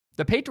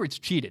The Patriots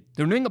cheated.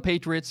 The New England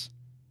Patriots,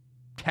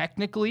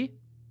 technically,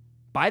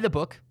 by the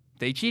book,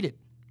 they cheated.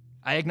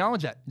 I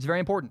acknowledge that. It's very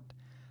important.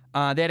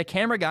 They had a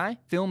camera guy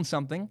film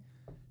something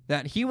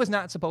that he was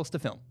not supposed to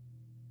film.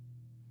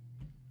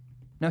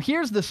 Now,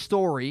 here's the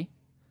story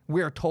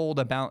we're told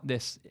about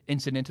this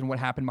incident and what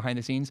happened behind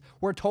the scenes.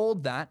 We're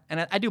told that,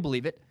 and I do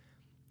believe it,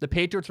 the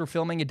Patriots were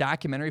filming a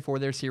documentary for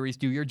their series,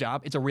 Do Your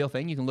Job. It's a real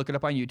thing. You can look it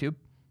up on YouTube.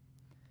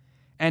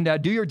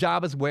 And Do Your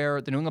Job is where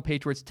the New England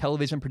Patriots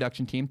television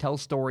production team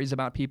tells stories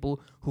about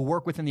people who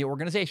work within the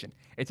organization.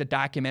 It's a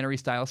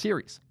documentary-style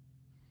series.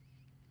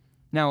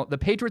 Now, the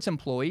Patriots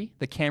employee,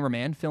 the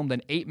cameraman, filmed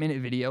an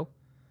 8-minute video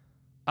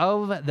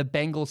of the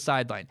Bengals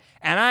sideline.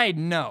 And I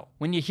know,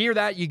 when you hear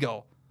that, you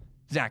go,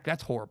 Zach,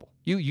 that's horrible.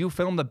 You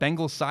filmed the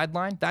Bengals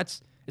sideline?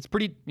 That's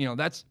pretty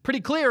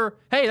clear.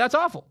 Hey, that's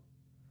awful.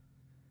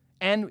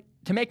 And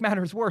to make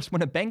matters worse,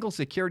 when a Bengals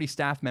security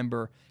staff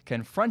member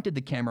confronted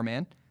the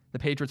cameraman, the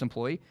Patriots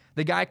employee,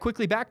 the guy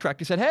quickly backtracked.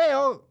 He said, hey,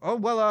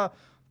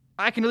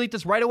 I can delete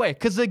this right away.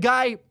 Because the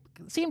guy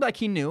seemed like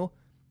he knew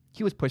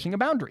he was pushing a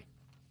boundary.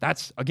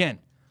 That's, again,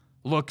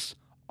 looks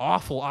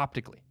awful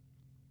optically.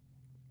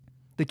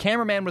 The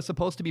cameraman was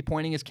supposed to be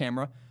pointing his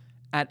camera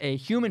at a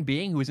human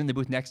being who was in the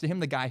booth next to him,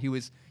 the guy who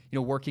was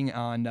working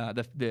on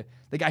the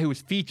guy who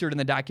was featured in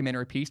the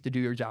documentary piece, the Do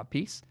Your Job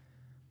piece.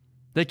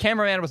 The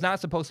cameraman was not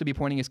supposed to be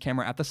pointing his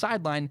camera at the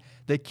sideline.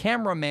 The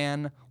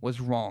cameraman was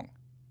wrong.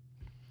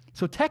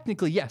 So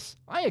technically, yes,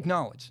 I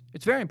acknowledge.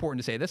 It's very important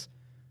to say this.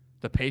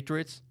 The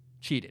Patriots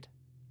cheated.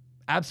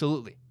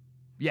 Absolutely.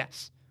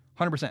 Yes.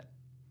 100%.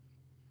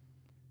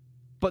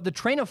 But the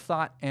train of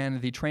thought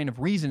and the train of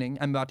reasoning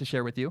I'm about to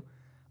share with you,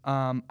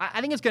 I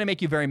think it's going to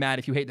make you very mad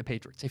if you hate the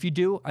Patriots. If you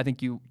do, I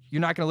think you're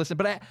not going to listen.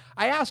 But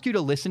I ask you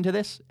to listen to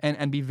this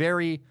and be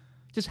very,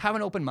 just have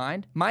an open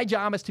mind. My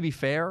job is to be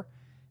fair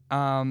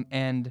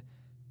and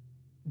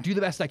do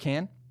the best I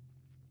can.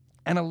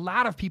 And a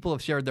lot of people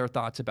have shared their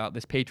thoughts about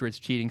this Patriots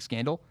cheating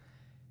scandal.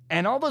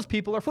 And all those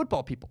people are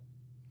football people.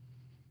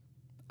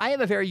 I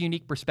have a very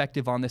unique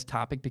perspective on this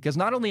topic because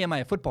not only am I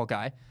a football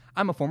guy,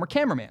 I'm a former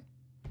cameraman.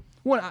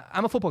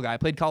 I'm a football guy. I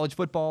played college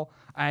football.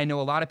 I know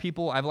a lot of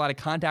people. I have a lot of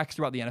contacts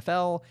throughout the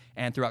NFL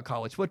and throughout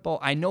college football.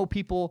 I know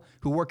people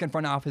who work in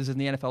front offices in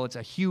the NFL. It's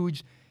a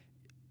huge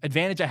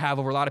advantage I have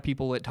over a lot of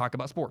people that talk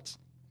about sports.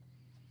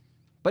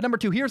 But number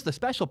two, here's the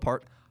special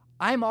part.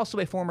 I'm also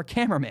a former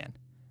cameraman.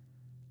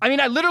 I mean,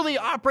 I literally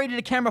operated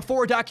a camera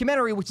for a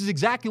documentary, which is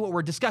exactly what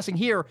we're discussing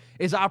here,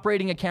 is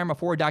operating a camera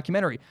for a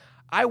documentary.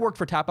 I worked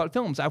for Top Out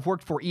Films. I've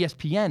worked for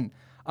ESPN.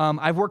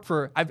 I've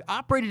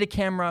operated a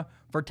camera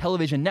for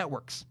television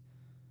networks.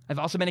 I've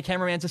also been a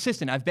cameraman's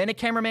assistant. I've been a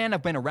cameraman.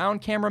 I've been around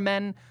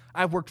cameramen.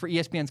 I've worked for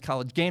ESPN's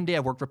College Game Day.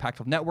 I've worked for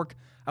Pac-12 Network.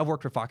 I've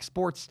worked for Fox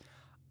Sports.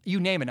 You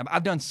name it.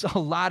 I've done a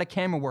lot of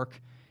camera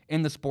work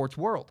in the sports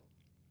world.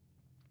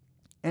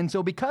 And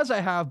so because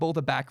I have both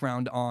a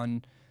background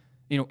on,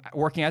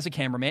 working as a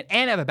cameraman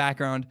and have a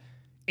background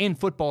in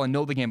football and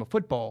know the game of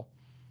football,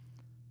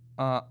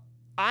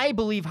 I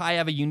believe I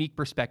have a unique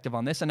perspective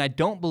on this, and I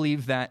don't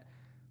believe that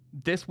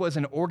this was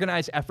an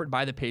organized effort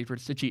by the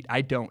Patriots to cheat.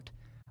 I don't.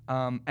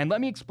 And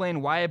let me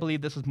explain why I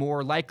believe this is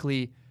more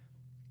likely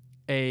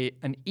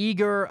an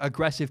eager,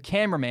 aggressive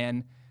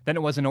cameraman than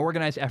it was an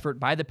organized effort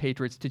by the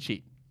Patriots to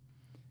cheat.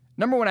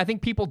 Number one, I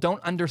think people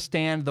don't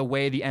understand the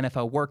way the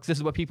NFL works. This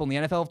is what people in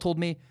the NFL have told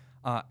me.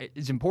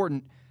 It's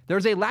important.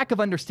 There's a lack of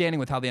understanding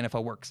with how the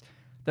NFL works.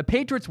 The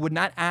Patriots would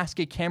not ask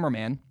a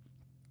cameraman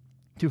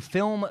to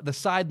film the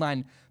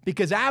sideline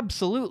because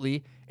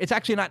absolutely, it's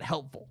actually not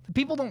helpful.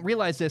 People don't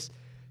realize this.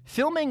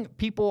 Filming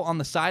people on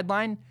the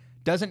sideline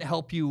doesn't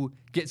help you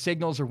get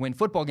signals or win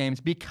football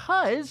games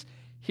because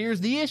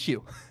here's the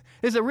issue.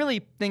 This is a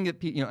really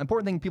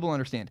important thing people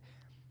understand.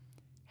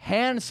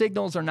 Hand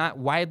signals are not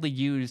widely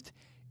used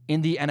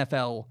in the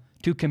NFL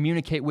to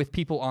communicate with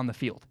people on the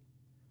field.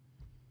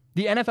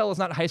 The NFL is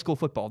not high school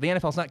football. The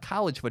NFL is not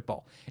college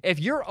football. If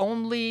your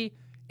only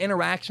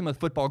interaction with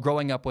football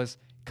growing up was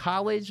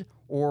college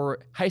or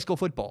high school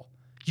football,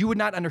 you would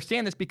not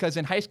understand this because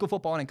in high school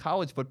football and in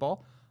college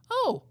football,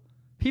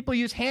 people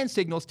use hand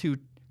signals to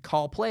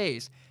call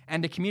plays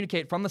and to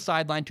communicate from the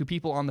sideline to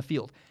people on the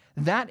field.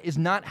 That is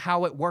not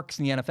how it works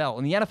in the NFL.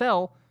 In the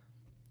NFL,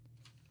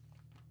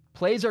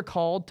 plays are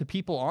called to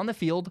people on the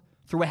field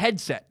through a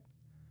headset.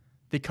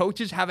 The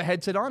coaches have a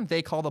headset on.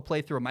 They call the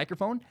play through a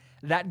microphone.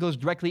 That goes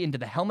directly into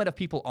the helmet of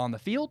people on the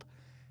field.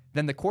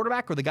 Then the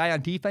quarterback or the guy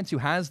on defense who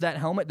has that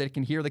helmet that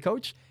can hear the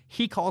coach,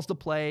 he calls the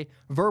play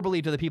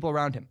verbally to the people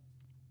around him.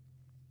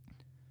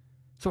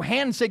 So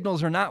hand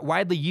signals are not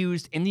widely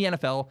used in the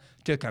NFL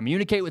to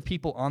communicate with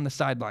people on the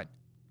sideline.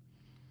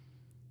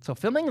 So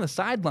filming the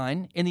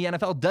sideline in the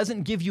NFL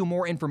doesn't give you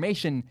more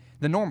information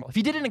than normal. If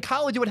you did it in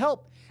college, it would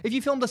help. If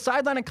you filmed the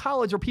sideline in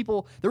college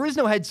where there is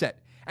no headset,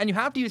 and you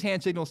have to use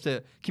hand signals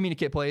to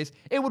communicate plays,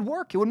 it would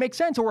work. It would make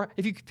sense. Or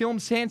if you film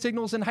hand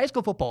signals in high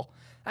school football,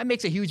 that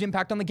makes a huge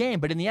impact on the game.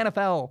 But in the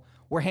NFL,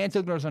 where hand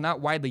signals are not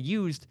widely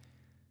used,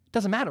 it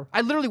doesn't matter. I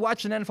literally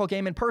watched an NFL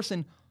game in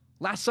person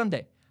last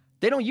Sunday.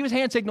 They don't use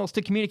hand signals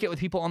to communicate with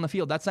people on the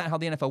field. That's not how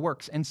the NFL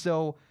works. And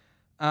so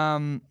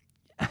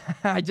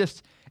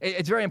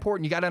It's very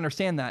important. You got to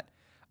understand that.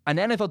 An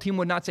NFL team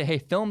would not say, hey,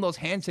 film those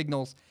hand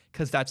signals,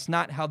 because that's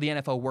not how the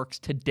NFL works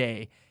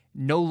today.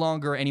 No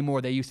longer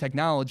anymore. They use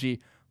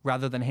technology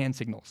rather than hand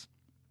signals.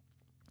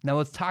 Now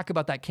let's talk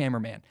about that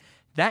cameraman.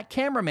 That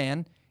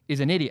cameraman is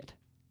an idiot.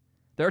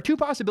 There are two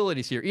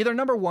possibilities here. Either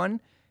number one,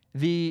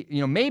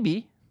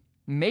 maybe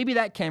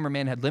that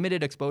cameraman had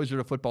limited exposure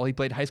to football. He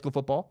played high school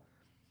football.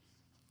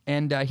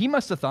 And he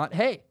must have thought,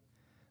 hey,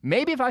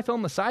 maybe if I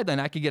film the sideline,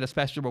 I could get a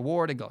special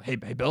reward and go, hey,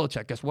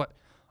 Belichick, guess what?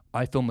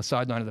 I filmed the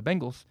sideline of the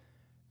Bengals,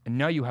 and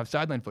now you have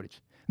sideline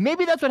footage.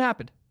 Maybe that's what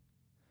happened.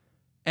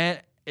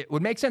 And it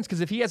would make sense,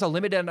 because if he has a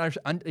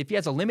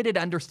limited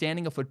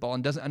understanding of football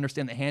and doesn't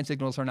understand that hand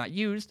signals are not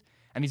used,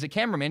 and he's a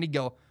cameraman, he'd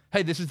go,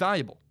 hey, this is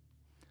valuable.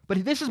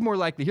 But this is more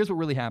likely. Here's what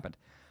really happened.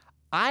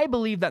 I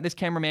believe that this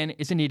cameraman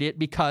is an idiot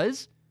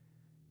because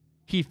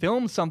he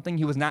filmed something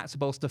he was not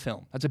supposed to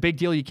film. That's a big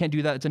deal. You can't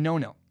do that. It's a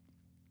no-no.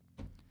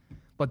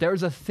 But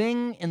there's a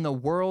thing in the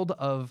world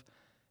of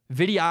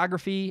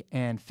videography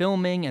and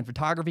filming and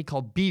photography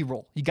called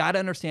B-roll. You got to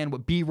understand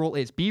what B-roll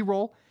is.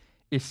 B-roll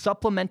is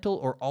supplemental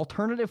or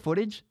alternative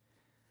footage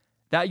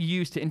that you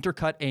use to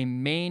intercut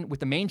with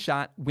the main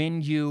shot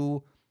when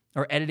you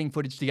are editing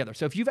footage together.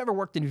 So if you've ever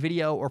worked in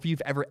video, or if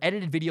you've ever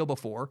edited video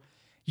before,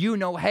 you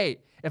know, hey,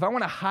 if I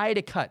want to hide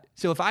a cut,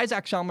 so if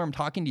Isaac Schallmer, I'm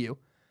talking to you,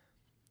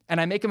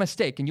 and I make a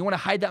mistake, and you want to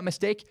hide that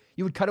mistake,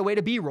 you would cut away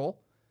to B-roll,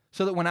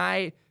 so that when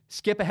I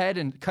skip ahead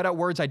and cut out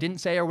words I didn't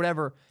say or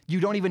whatever, you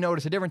don't even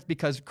notice a difference,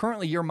 because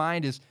currently your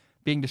mind is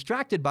being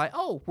distracted by,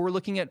 oh, we're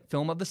looking at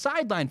film of the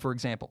sideline, for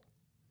example.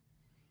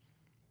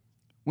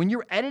 When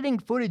you're editing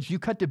footage, you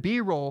cut to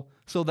B-roll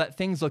so that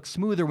things look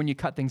smoother when you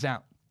cut things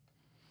out.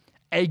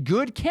 A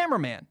good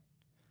cameraman,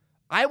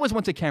 I was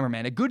once a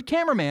cameraman, a good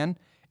cameraman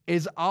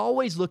is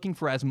always looking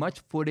for as much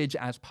footage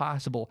as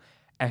possible,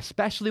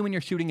 especially when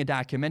you're shooting a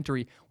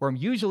documentary, where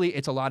usually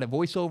it's a lot of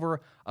voiceover,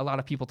 a lot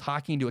of people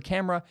talking to a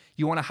camera.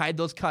 You want to hide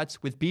those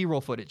cuts with B-roll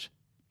footage.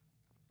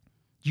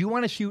 You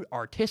want to shoot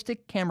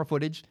artistic camera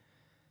footage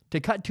to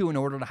cut to in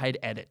order to hide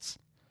edits.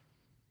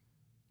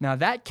 Now,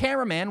 that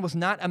cameraman was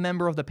not a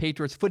member of the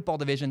Patriots football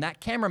division.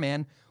 That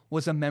cameraman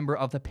was a member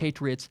of the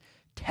Patriots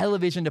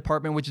television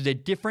department, which is a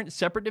different,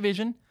 separate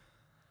division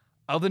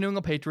of the New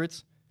England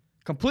Patriots,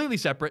 completely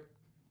separate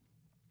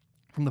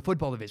from the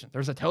football division.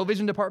 There's a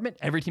television department.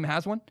 Every team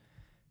has one.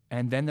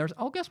 And then there's,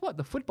 guess what?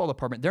 The football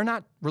department. They're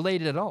not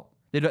related at all.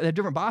 They have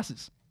different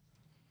bosses.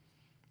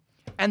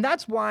 And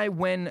that's why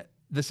when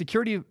the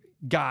security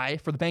guy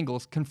for the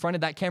Bengals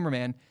confronted that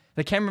cameraman,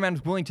 the cameraman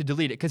was willing to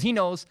delete it, because he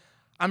knows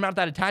I'm not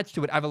that attached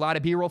to it. I have a lot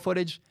of B-roll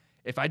footage.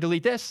 If I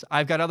delete this,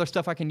 I've got other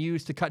stuff I can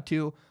use to cut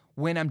to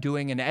when I'm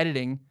doing and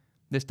editing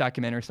this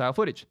documentary-style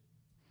footage.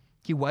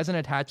 He wasn't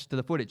attached to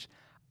the footage.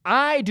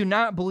 I do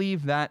not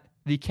believe that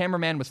the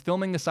cameraman was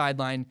filming the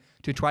sideline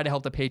to try to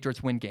help the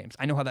Patriots win games.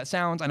 I know how that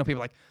sounds. I know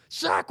people are like,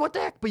 Zach, what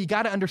the heck? But you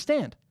got to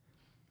understand.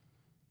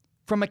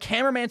 From a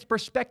cameraman's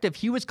perspective,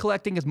 he was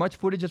collecting as much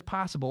footage as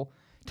possible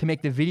to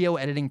make the video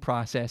editing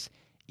process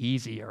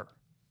easier.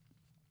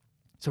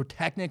 So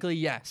technically,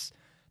 yes,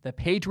 the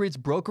Patriots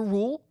broke a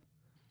rule.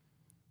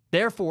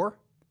 Therefore,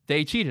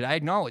 they cheated. I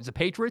acknowledge the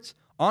Patriots,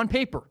 on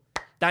paper,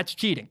 that's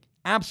cheating.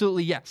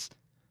 Absolutely, yes.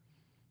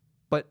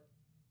 But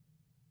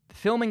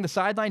filming the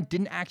sideline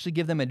didn't actually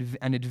give them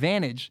an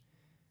advantage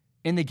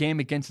in the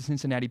game against the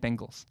Cincinnati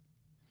Bengals.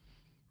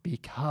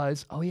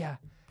 Because,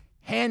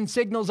 hand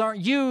signals aren't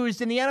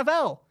used in the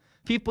NFL.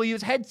 People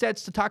use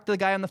headsets to talk to the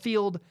guy on the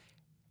field.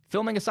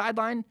 Filming a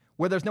sideline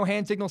where there's no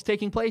hand signals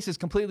taking place is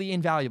completely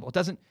invaluable. It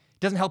doesn't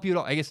help you at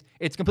all. I guess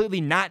it's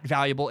completely not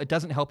valuable. It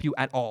doesn't help you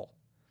at all.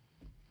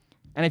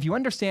 And if you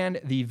understand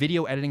the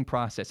video editing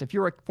process, if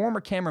you're a former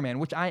cameraman,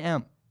 which I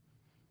am,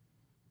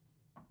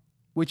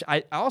 which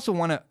I also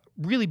want to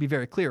really be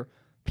very clear,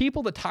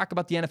 people that talk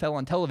about the NFL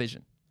on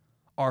television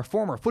are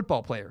former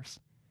football players.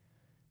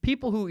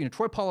 People who,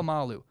 Troy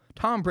Polamalu,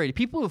 Tom Brady,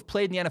 people who have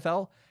played in the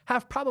NFL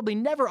have probably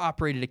never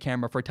operated a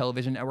camera for a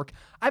television network.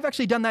 I've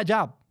actually done that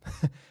job.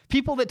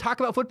 People that talk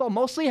about football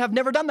mostly have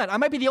never done that. I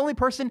might be the only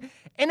person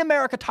in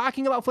America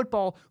talking about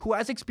football who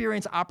has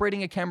experience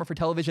operating a camera for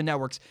television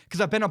networks, because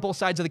I've been on both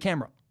sides of the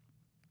camera.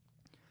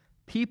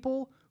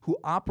 People who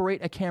operate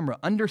a camera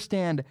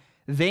understand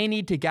they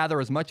need to gather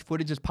as much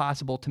footage as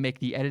possible to make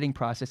the editing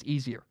process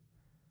easier.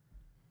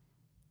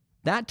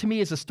 That, to me,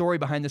 is the story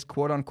behind this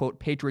quote-unquote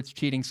Patriots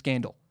cheating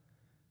scandal.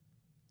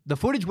 The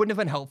footage wouldn't have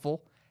been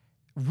helpful.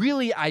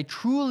 Really, I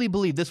truly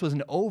believe this was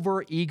an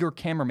over-eager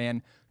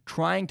cameraman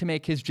trying to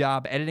make his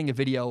job editing a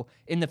video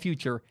in the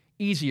future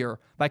easier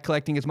by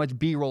collecting as much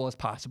B-roll as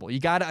possible. You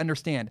got to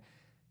understand.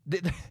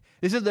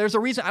 There's a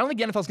reason. I don't think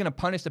the NFL is going to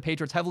punish the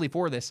Patriots heavily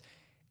for this.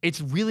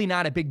 It's really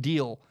not a big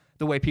deal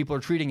the way people are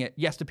treating it.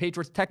 Yes, the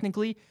Patriots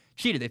technically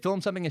cheated. They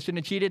filmed something they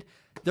shouldn't have cheated.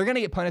 They're going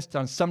to get punished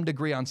on some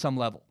degree, on some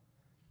level.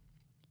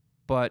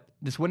 But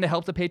this wouldn't have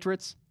helped the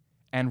Patriots.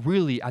 And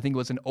really, I think it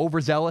was an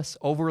overzealous,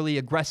 overly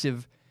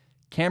aggressive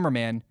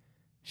cameraman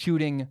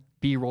shooting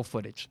B-roll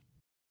footage.